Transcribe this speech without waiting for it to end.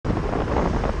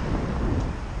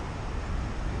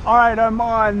All right, I'm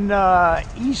on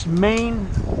East Main,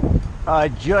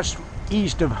 just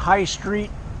east of High Street,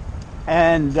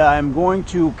 and I'm going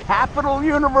to Capital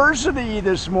University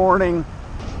this morning.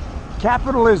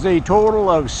 Capital is a total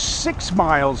of 6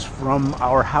 miles from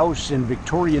our house in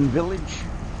Victorian Village.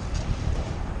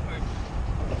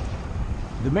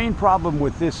 The main problem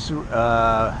with this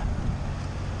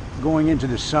going into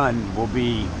the sun will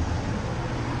be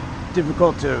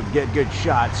difficult to get good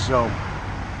shots, so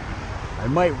I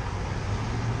might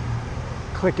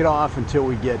click it off until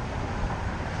we get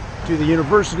to the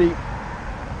university,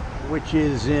 which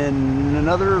is in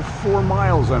another 4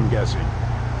 miles, I'm guessing.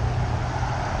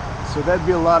 So that'd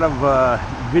be a lot of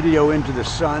video into the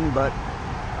sun, but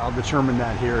I'll determine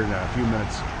that here in a few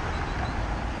minutes.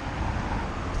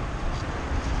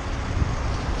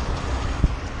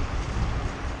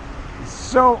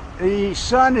 So the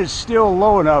sun is still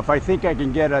low enough. I think I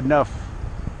can get enough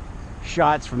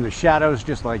shots from the shadows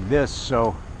just like this,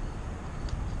 so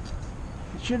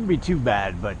it shouldn't be too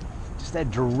bad, but just that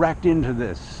direct into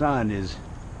the sun it's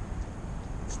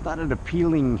not an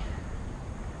appealing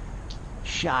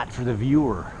shot for the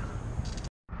viewer.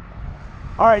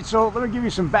 All right, so let me give you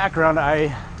some background.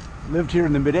 I lived here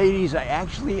in the mid-80s. I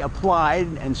actually applied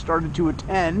and started to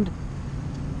attend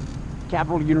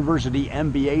Capital University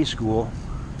MBA school.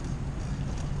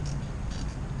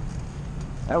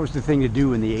 That was the thing to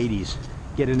do in the 80s,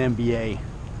 get an MBA.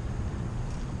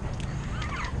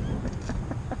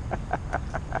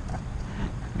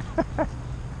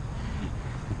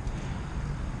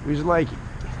 It was like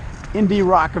indie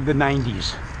rock of the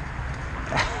 90s.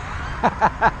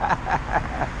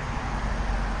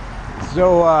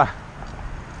 So,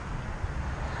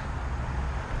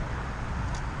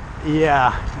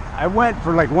 yeah, I went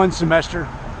for like 1 semester.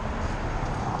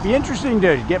 Be interesting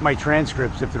to get my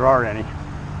transcripts if there are any.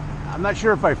 I'm not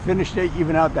sure if I finished it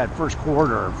even out that first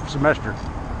quarter or semester.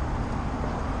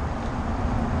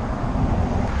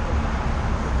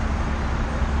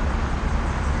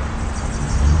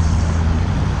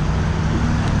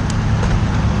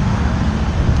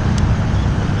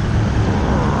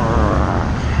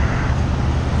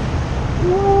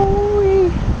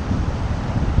 Ooh-wee.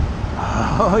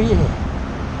 Oh yeah.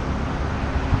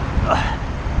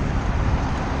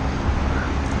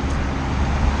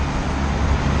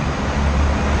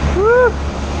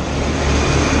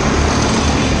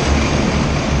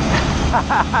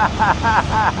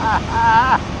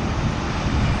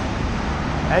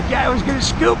 That guy was gonna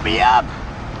scoop me up.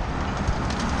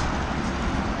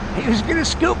 He was gonna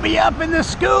scoop me up in the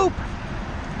scoop.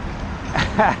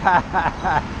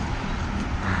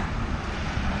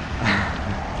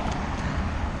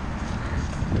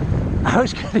 I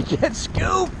was gonna get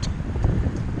scooped.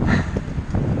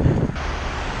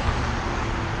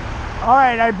 All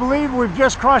right, I believe we've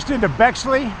just crossed into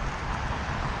Bexley.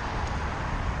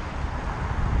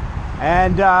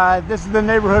 And this is the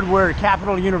neighborhood where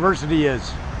Capital University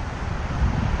is.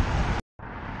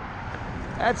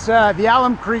 That's the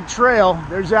Alum Creek Trail.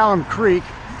 There's Alum Creek.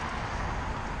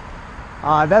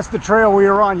 That's the trail we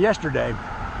were on yesterday.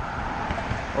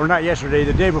 Or not yesterday,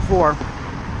 the day before.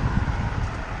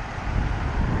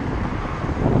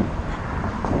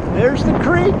 There's the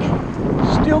creek.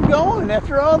 Still going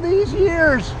after all these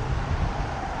years.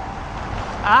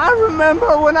 I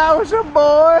remember when I was a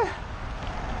boy,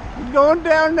 going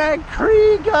down that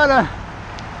creek on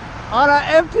an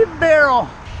empty barrel.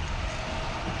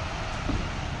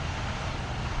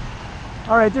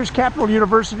 All right, there's Capital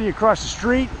University across the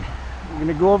street. We're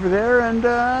gonna go over there and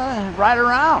ride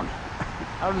around.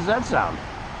 How does that sound?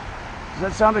 Does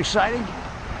that sound exciting?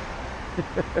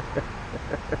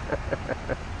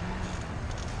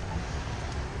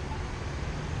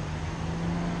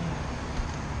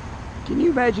 Can you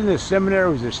imagine this seminary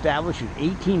was established in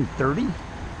 1830?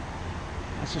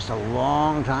 That's just a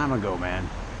long time ago, man.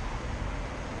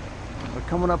 We're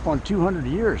coming up on 200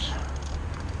 years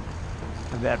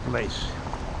of that place.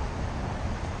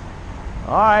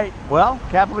 All right, well,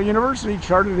 Capital University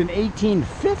chartered in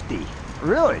 1850.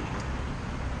 Really?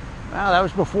 Wow, that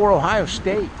was before Ohio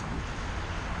State.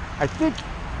 I think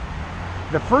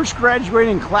the first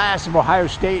graduating class of Ohio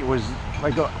State was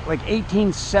like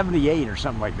 1878 or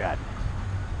something like that.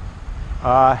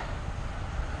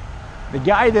 The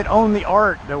guy that owned the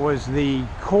art that was the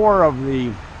core of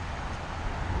the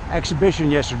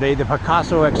exhibition yesterday, the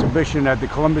Picasso exhibition at the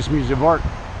Columbus Museum of Art,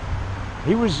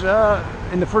 he was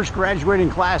in the first graduating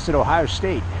class at Ohio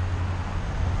State.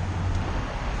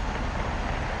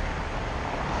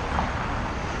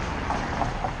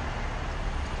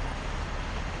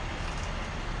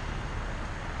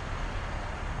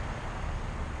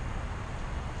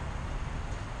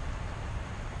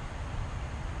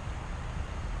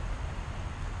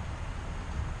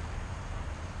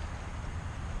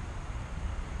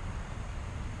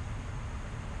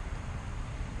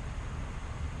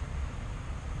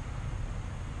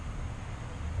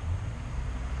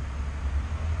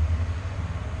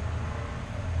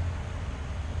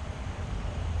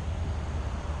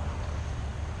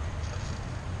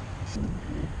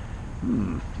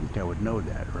 I think I would know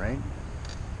that, right?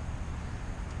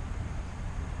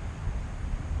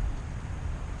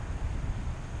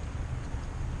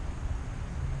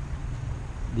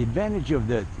 The advantage of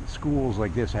the schools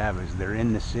like this have is they're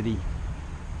in the city.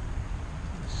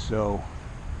 So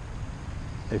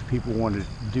if people want to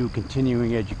do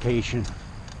continuing education,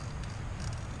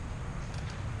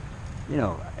 you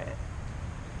know,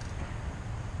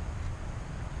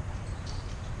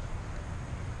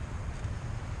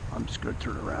 I'm just going to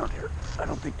turn around here. I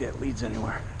don't think that leads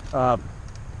anywhere.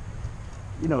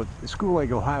 You know, a school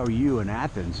like Ohio U in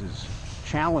Athens is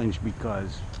challenged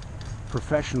because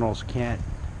professionals can't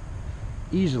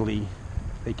easily,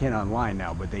 they can online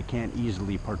now, but they can't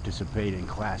easily participate in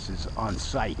classes on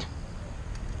site.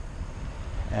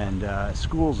 And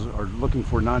schools are looking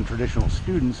for non-traditional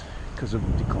students because of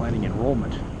declining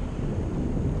enrollment.